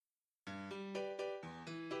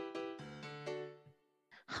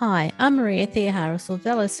Hi, I'm Maria Theoharis or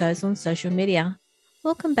Vela Sews on social media.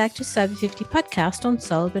 Welcome back to Sober 50 podcast on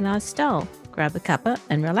Sew Organised Style. Grab a cuppa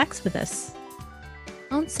and relax with us.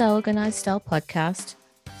 On Sew Organised Style podcast,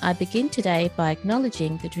 I begin today by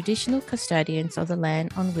acknowledging the traditional custodians of the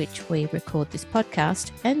land on which we record this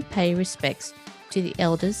podcast and pay respects to the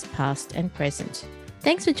elders past and present.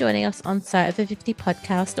 Thanks for joining us on Sober 50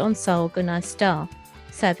 podcast on Sew Organised Style.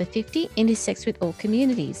 Sober 50 intersects with all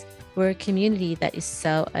communities. We're a community that is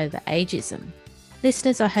so over ageism.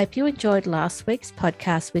 Listeners, I hope you enjoyed last week's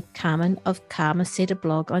podcast with Carmen of Karma Cedar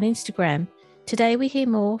blog on Instagram. Today we hear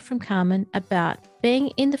more from Carmen about being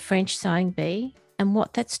in the French sewing bee and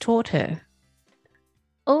what that's taught her.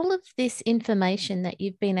 All of this information that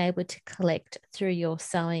you've been able to collect through your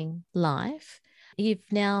sewing life, you've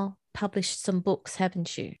now published some books,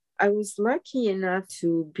 haven't you? I was lucky enough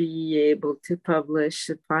to be able to publish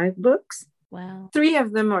 5 books. Wow. 3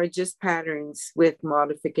 of them are just patterns with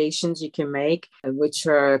modifications you can make, which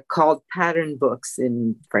are called pattern books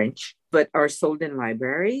in French, but are sold in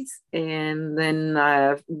libraries. And then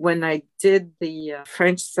when I did the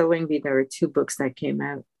French sewing bee, there were 2 books that came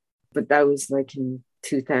out, but that was like in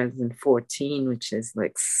 2014, which is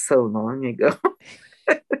like so long ago.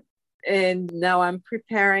 And now I'm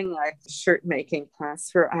preparing a shirt making class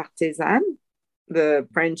for Artisan, the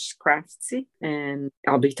French craftsy, and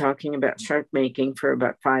I'll be talking about shirt making for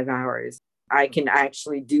about 5 hours. I can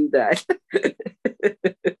actually do that.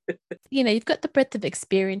 You've got the breadth of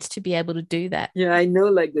experience to be able to do that. Yeah, I know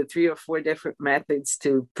like the 3 or 4 different methods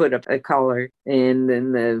to put up a collar, and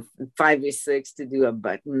then the 5 or 6 to do a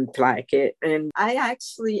button placket. And I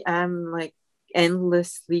actually am like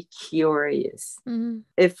endlessly curious. Mm-hmm.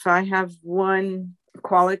 If I have one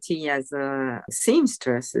quality as a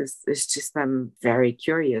seamstress is just I'm very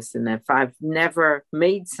curious, and if I've never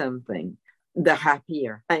made something, the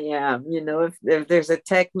happier I am. If there's a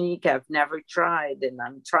technique I've never tried and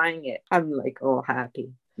I'm trying it, I'm like all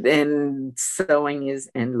happy. And sewing is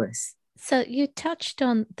endless. So you touched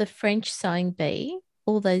on the French sewing bee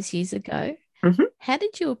all those years ago. Mm-hmm. How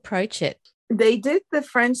did you approach it? They did the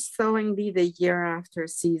French sewing bee the year after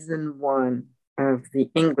season 1 of the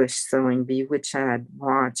English sewing bee, which I had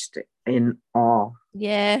watched in awe.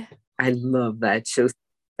 Yeah. I love that show,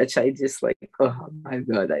 which I just like, oh my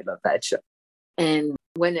God, I love that show. And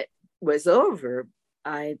when it was over,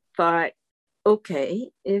 I thought, okay,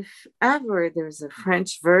 if ever there's a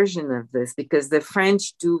French version of this, because the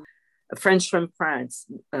French from France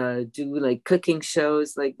do like cooking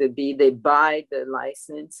shows like the bee, they buy the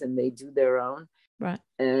license and they do their own. Right.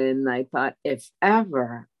 And I thought, if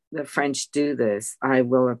ever the French do this, I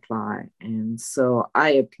will apply. And so I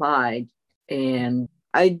applied, and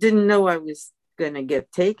I didn't know I was going to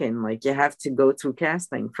get taken. Like, you have to go through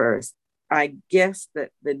casting first. I guess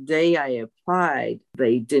that the day I applied,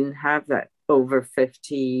 they didn't have that over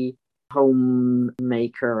 50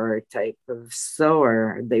 homemaker type of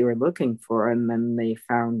sewer they were looking for. And then they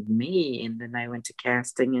found me, and then I went to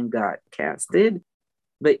casting and got casted.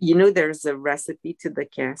 But there's a recipe to the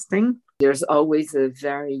casting. There's always a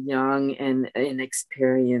very young and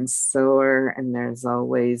inexperienced sewer, and there's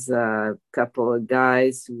always a couple of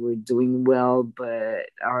guys who are doing well but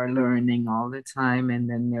are learning all the time. And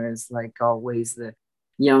then there's like always the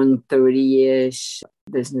young 30-ish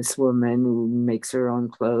businesswoman who makes her own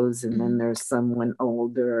clothes, and then there's someone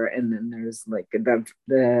older, and then there's like the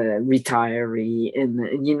retiree,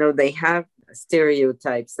 and they have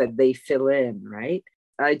stereotypes that they fill in, right?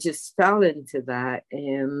 I just fell into that.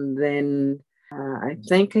 And then I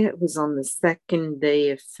think it was on the second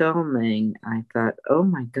day of filming, I thought, oh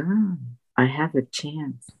my God, I have a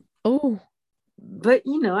chance. Oh. But,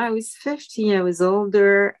 I was 50, I was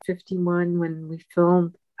older, 51 when we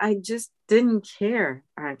filmed. I just didn't care,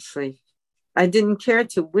 actually. I didn't care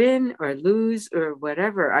to win or lose or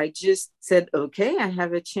whatever. I just said, okay, I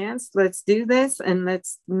have a chance. Let's do this, and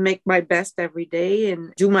let's make my best every day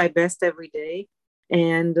and do my best every day.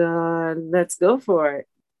 And let's go for it.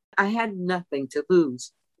 I had nothing to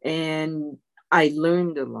lose, and I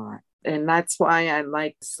learned a lot. And that's why I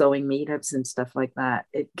like sewing meetups and stuff like that.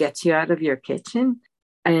 It gets you out of your kitchen.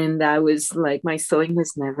 And I was like, my sewing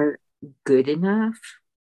was never good enough.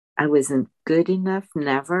 I wasn't good enough,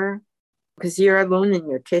 never. Because you're alone in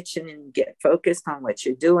your kitchen and you get focused on what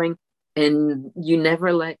you're doing, and you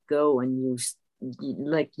never let go. And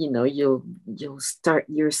you'll start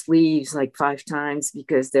your sleeves like 5 times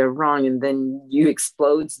because they're wrong, and then you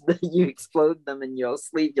explode them in your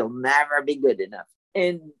sleeve. You'll never be good enough,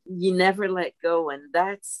 and you never let go. And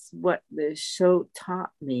that's what the show taught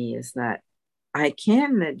me, is that I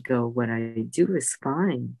can let go. What I do is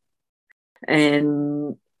fine.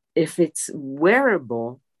 And If it's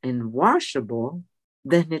wearable and washable,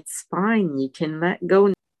 then it's fine. You can let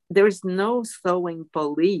go. There's no sewing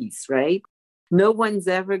police, right? No one's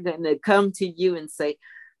ever going to come to you and say,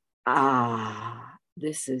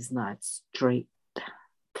 this is not straight,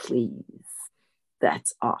 please.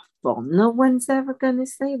 That's awful. No one's ever going to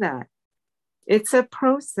say that. It's a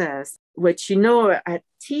process, which, at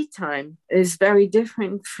tea time is very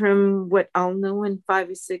different from what I'll know in 5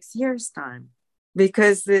 or 6 years' time,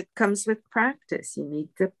 because it comes with practice. You need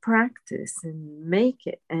to practice and make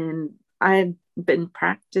it. And I've been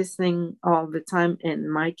practicing all the time in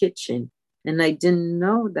my kitchen, and I didn't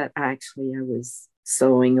know that actually I was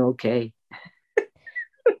sewing okay.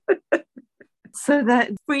 So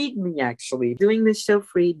that freed me, actually. Doing this show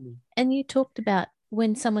freed me. And you talked about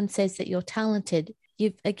when someone says that you're talented,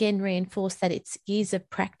 you've again reinforced that it's years of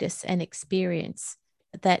practice and experience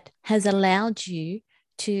that has allowed you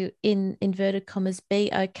to, in inverted commas, be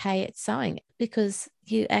okay at sewing, because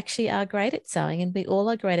you actually are great at sewing, and we all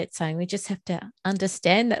are great at sewing. We just have to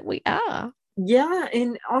understand that we are. Yeah.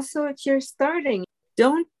 And also, if you're starting,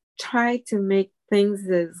 don't try to make things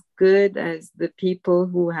as good as the people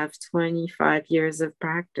who have 25 years of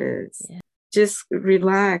practice. Yeah. Just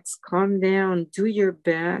relax, calm down, do your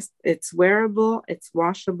best. It's wearable, it's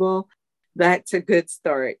washable. That's a good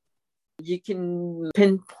start. You can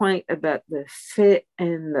pinpoint about the fit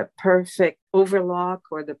and the perfect overlock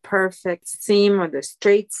or the perfect seam or the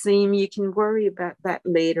straight seam. You can worry about that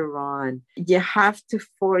later on. You have to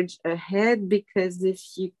forge ahead, because if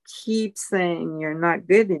you keep saying you're not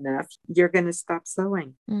good enough, you're going to stop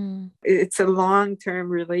sewing. It's a long-term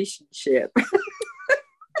relationship.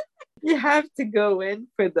 You have to go in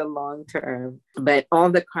for the long term. But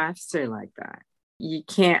all the crafts are like that. You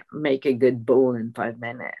can't make a good bowl in 5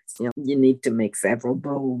 minutes. You need to make several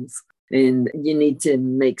bowls, and you need to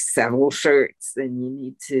make several shirts, and you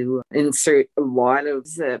need to insert a lot of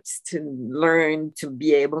zips to learn to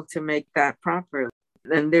be able to make that properly.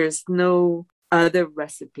 And there's no other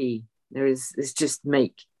recipe. It's just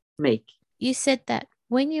make. You said that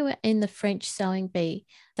when you were in the French sewing bee,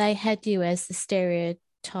 they had you as the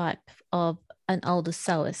stereotype of an older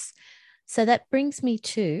sewist. So that brings me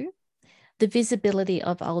to the visibility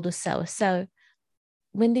of older sewers. So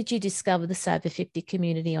when did you discover the Sew Over 50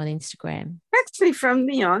 community on Instagram? Actually, from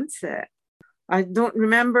the onset. I don't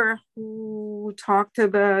remember who talked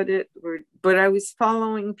about it, but I was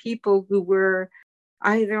following people who were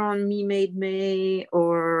either on Me Made May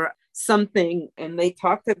or something, and they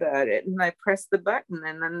talked about it, and I pressed the button,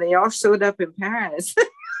 and then they all showed up in Paris.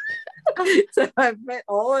 So I've met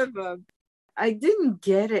all of them. I didn't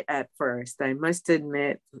get it at first, I must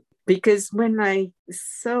admit, because when I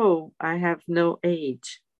sew, I have no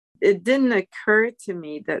age. It didn't occur to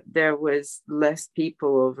me that there was less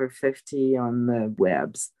people over 50 on the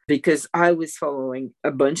webs, because I was following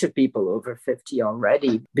a bunch of people over 50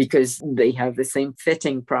 already, because they have the same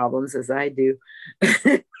fitting problems as I do,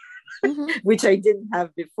 which I didn't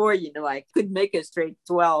have before. I could make a straight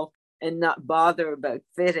 12 and not bother about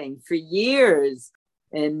fitting for years.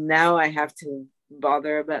 And now I have to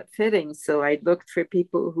bother about fitting. So I looked for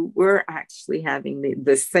people who were actually having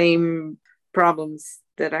the same problems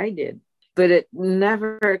that I did. But it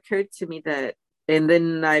never occurred to me that, and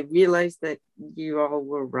then I realized that you all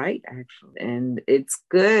were right, actually. And it's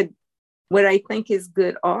good. What I think is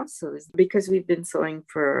good also is because we've been sewing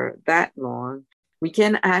for that long, we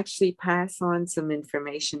can actually pass on some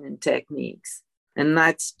information and techniques. And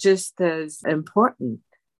that's just as important.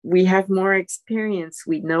 We have more experience.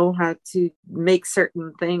 We know how to make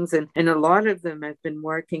certain things. And a lot of them have been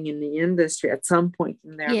working in the industry at some point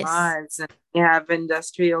in their lives. And they have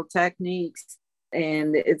industrial techniques.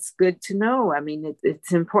 And it's good to know. I mean,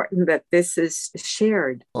 it's important that this is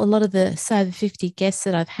shared. A lot of the Sew Over 50 guests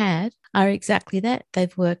that I've had are exactly that.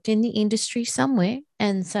 They've worked in the industry somewhere.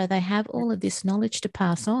 And so they have all of this knowledge to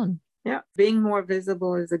pass on. Yeah, being more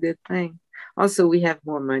visible is a good thing. Also, we have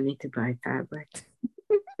more money to buy fabric.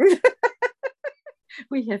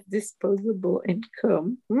 We have disposable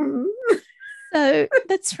income. So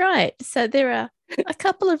that's right. So there are a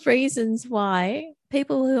couple of reasons why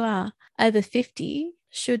people who are over 50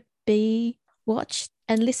 should be watched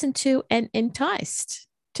and listened to and enticed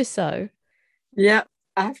to sew. Yeah.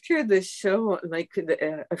 After the show,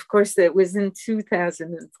 of course, it was in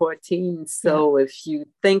 2014. So if you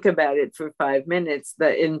think about it for 5 minutes,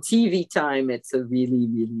 in TV time, it's a really,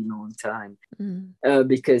 really long time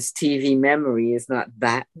because TV memory is not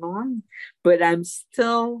that long. But I'm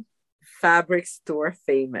still fabric store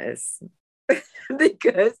famous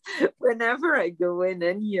because whenever I go in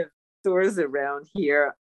any of the stores around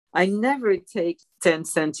here, I never take 10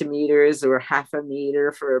 centimeters or half a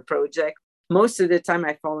meter for a project. Most of the time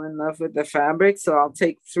I fall in love with the fabric, so I'll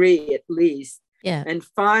take 3 at least. Yeah. And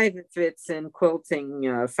 5 if it's in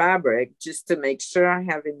quilting fabric, just to make sure I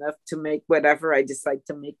have enough to make whatever I decide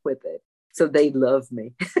to make with it. So they love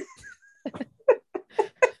me.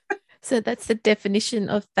 So that's the definition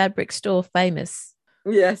of fabric store famous.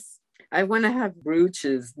 Yes. I want to have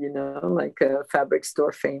brooches, like a fabric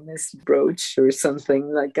store famous brooch or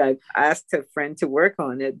something. Like I asked a friend to work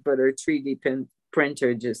on it, but her 3D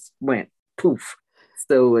printer just went poof.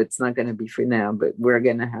 So it's not going to be for now, but we're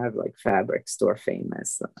going to have like fabric store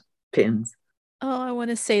famous pins. Oh, I want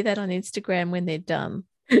to see that on Instagram when they're done.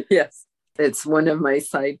 Yes, it's one of my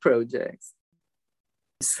side projects.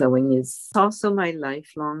 Sewing is also my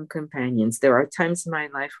lifelong companions. There are times in my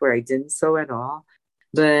life where I didn't sew at all,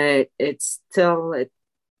 but it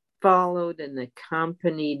followed and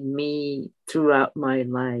accompanied me throughout my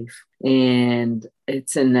life. And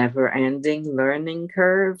it's a never-ending learning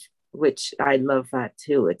curve, which I love that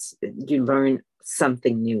too. You learn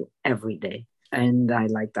something new every day. And I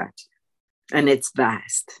like that. And it's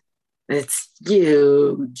vast. It's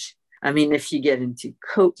huge. I mean, if you get into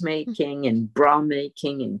coat making and bra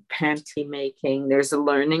making and panty making, there's a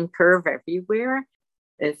learning curve everywhere.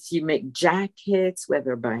 If you make jackets,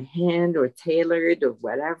 whether by hand or tailored or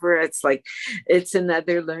whatever, it's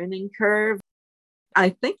another learning curve. I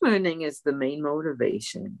think learning is the main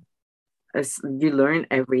motivation. You learn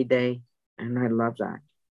every day, and I love that.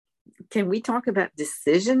 Can we talk about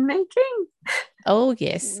decision making? Oh,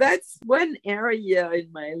 yes. That's one area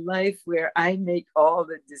in my life where I make all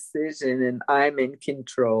the decision and I'm in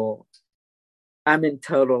control. I'm in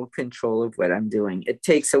total control of what I'm doing. It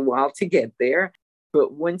takes a while to get there,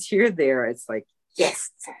 but once you're there, it's like, yes.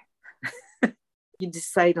 You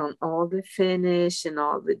decide on all the finish and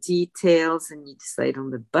all the details, and you decide on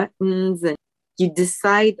the buttons, and you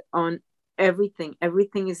decide on everything.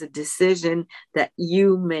 Everything is a decision that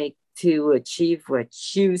you make to achieve what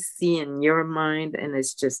you see in your mind, and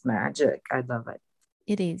it's just magic. I love it.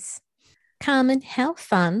 It is. Carmen, how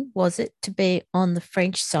fun was it to be on the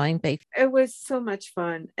French Sewing Bee? It was so much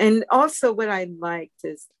fun. And also what I liked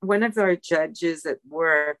is one of our judges at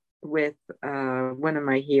work with one of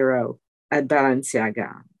my heroes at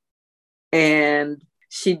Balenciaga. And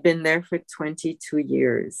she'd been there for 22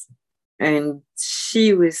 years. And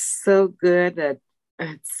she was so good at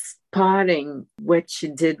spotting what she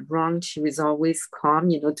did wrong. She was always calm.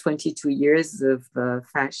 22 years of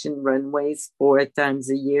fashion runways 4 times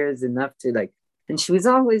a year is enough to and she was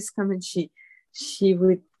always coming. She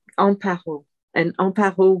would, Amparo, and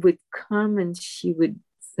Amparo would come and she would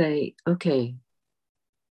say, okay,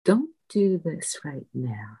 don't do this right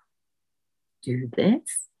now. Do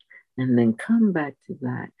this, and then come back to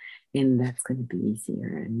that. And that's going to be easier.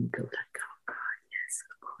 And you go like, oh God, yes,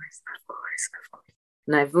 of course, of course, of course.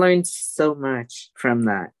 And I've learned so much from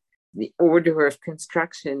that. The order of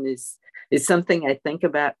construction is something I think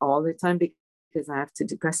about all the time because I have to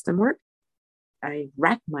do custom work. I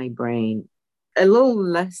rack my brain a little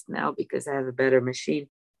less now because I have a better machine.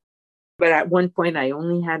 But at one point, I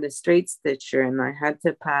only had a straight stitcher and I had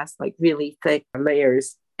to pass really thick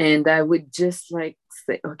layers. And I would just say,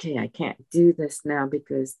 okay, I can't do this now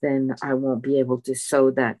because then I won't be able to sew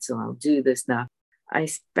that. So I'll do this now. I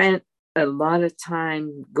spent a lot of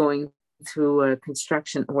time going through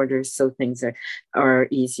construction orders so things are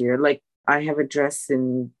easier. Like I have a dress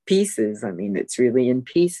in pieces. I mean, it's really in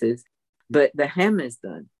pieces, but the hem is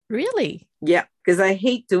done. Really? Yeah, because I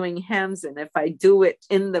hate doing hems. And if I do it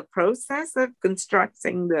in the process of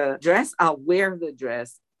constructing the dress, I'll wear the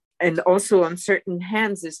dress. And also on certain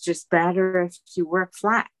hems, it's just better if you work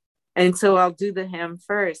flat. And so I'll do the hem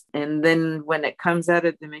first. And then when it comes out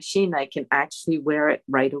of the machine, I can actually wear it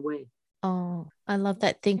right away. Oh, I love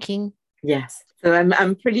that thinking. Yes. So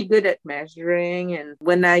I'm pretty good at measuring. And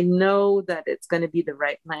when I know that it's going to be the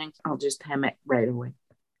right length, I'll just hem it right away.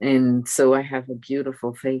 And so I have a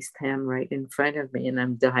beautiful faced hem right in front of me. And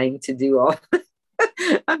I'm dying to do all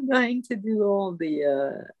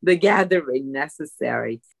the gathering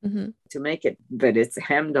necessary to make it, but it's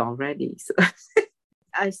hemmed already. So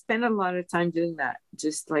I spend a lot of time doing that,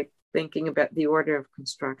 just thinking about the order of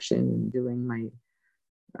construction and doing my,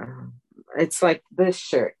 it's like this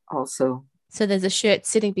shirt also. So there's a shirt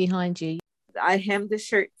sitting behind you. I hemmed the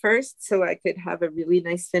shirt first so I could have a really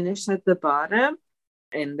nice finish at the bottom.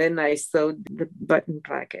 And then I sewed the button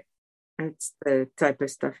placket. That's the type of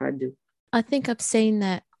stuff I do. I think I've seen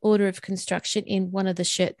that order of construction in one of the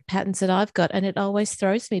shirt patterns that I've got, and it always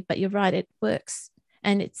throws me. But you're right, it works.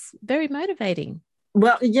 And it's very motivating.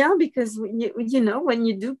 Well, yeah, because when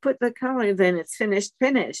you do put the color, then it's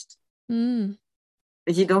finished. Mm.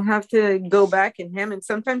 You don't have to go back and hem, and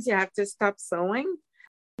sometimes you have to stop sewing.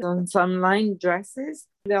 On some line dresses,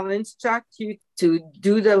 they'll instruct you to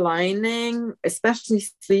do the lining, especially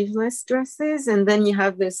sleeveless dresses, and then you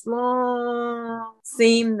have this long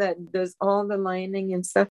seam that does all the lining and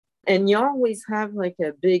stuff. And you always have like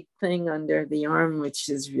a big thing under the arm, which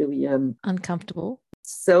is really uncomfortable.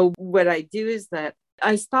 So what I do is that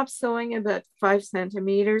I stop sewing about 5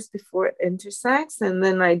 centimeters before it intersects, and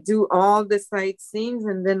then I do all the side seams,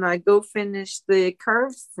 and then I go finish the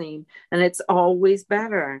curved seam, and it's always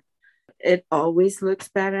better. It always looks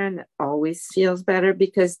better and it always feels better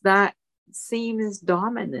because that seam is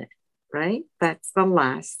dominant, right? That's the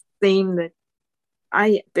last seam that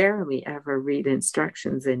I barely ever read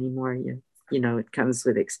instructions anymore. It comes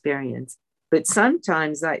with experience. But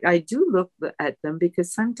sometimes I do look at them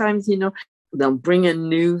because sometimes, they'll bring a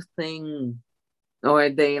new thing or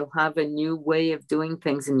they'll have a new way of doing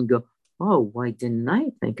things and you go, oh, why didn't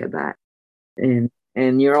I think of that?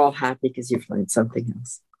 And you're all happy because you've learned something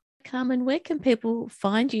else. Carmen, where can people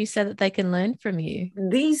find you so that they can learn from you?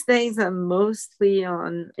 These days, I'm mostly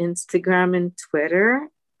on Instagram and Twitter.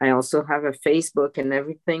 I also have a Facebook, and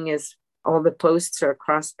all the posts are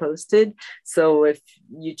cross-posted. So if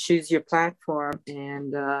you choose your platform,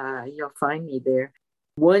 and you'll find me there.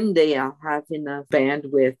 One day I'll have enough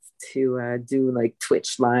bandwidth to do like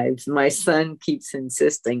Twitch lives. My son keeps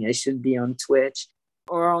insisting I should be on Twitch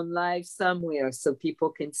or on live somewhere so people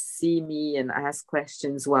can see me and ask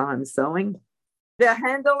questions while I'm sewing. The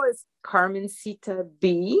handle is Carmencita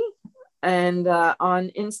B, and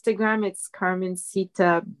on Instagram it's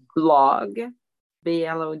Carmencita Blog,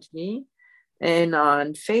 BLOG, and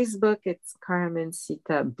on Facebook it's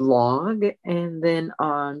Carmencita Blog, and then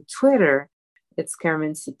on Twitter it's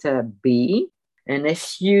Carmencita B. And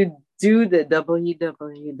if you do the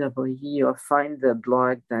www, you'll find the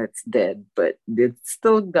blog that's dead, but it's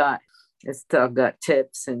still got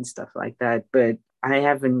tips and stuff like that. But I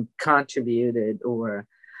haven't contributed or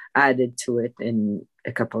added to it in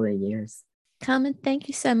a couple of years. Carmen, thank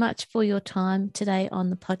you so much for your time today on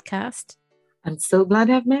the podcast. I'm so glad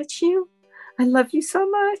I've met you. I love you so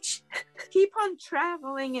much. Keep on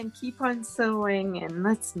traveling and keep on sewing, and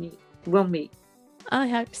let's meet. We'll meet. I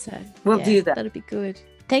hope so. We'll do that. That'll be good.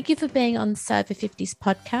 Thank you for being on Sew Over 50's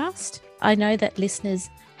podcast. I know that listeners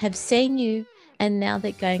have seen you and now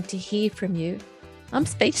they're going to hear from you. I'm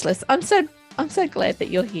speechless. I'm so glad that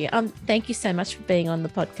you're here. Thank you so much for being on the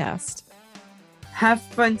podcast. Have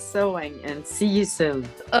fun sewing and see you soon.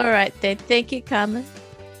 All right then. Thank you, Carmen.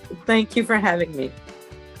 Thank you for having me.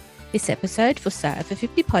 This episode for Sew Over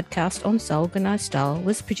 50 podcast on Sew Organized Style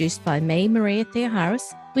was produced by me, Maria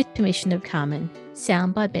Theoharis, with permission of Carmen.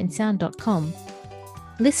 Sound by bensound.com.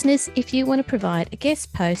 Listeners, if you want to provide a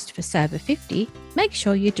guest post for Sew Over 50, make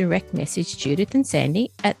sure you direct message Judith and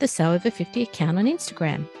Sandy at the Sew Over 50 account on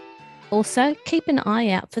Instagram. Also, keep an eye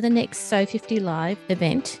out for the next Sew 50 Live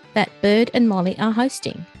event that Bird and Molly are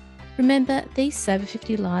hosting. Remember, these Sew Over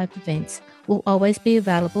 50 Live events will always be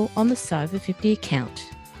available on the Sew Over 50 account.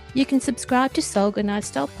 You can subscribe to Sew Organized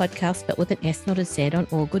Style podcast, but with an S, not a Z, on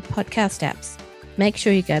all good podcast apps. Make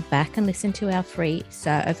sure you go back and listen to our free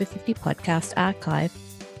Sew Over 50 podcast archive.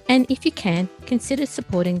 And if you can, consider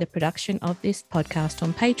supporting the production of this podcast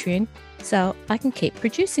on Patreon so I can keep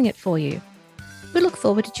producing it for you. We look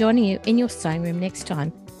forward to joining you in your sewing room next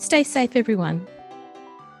time. Stay safe, everyone.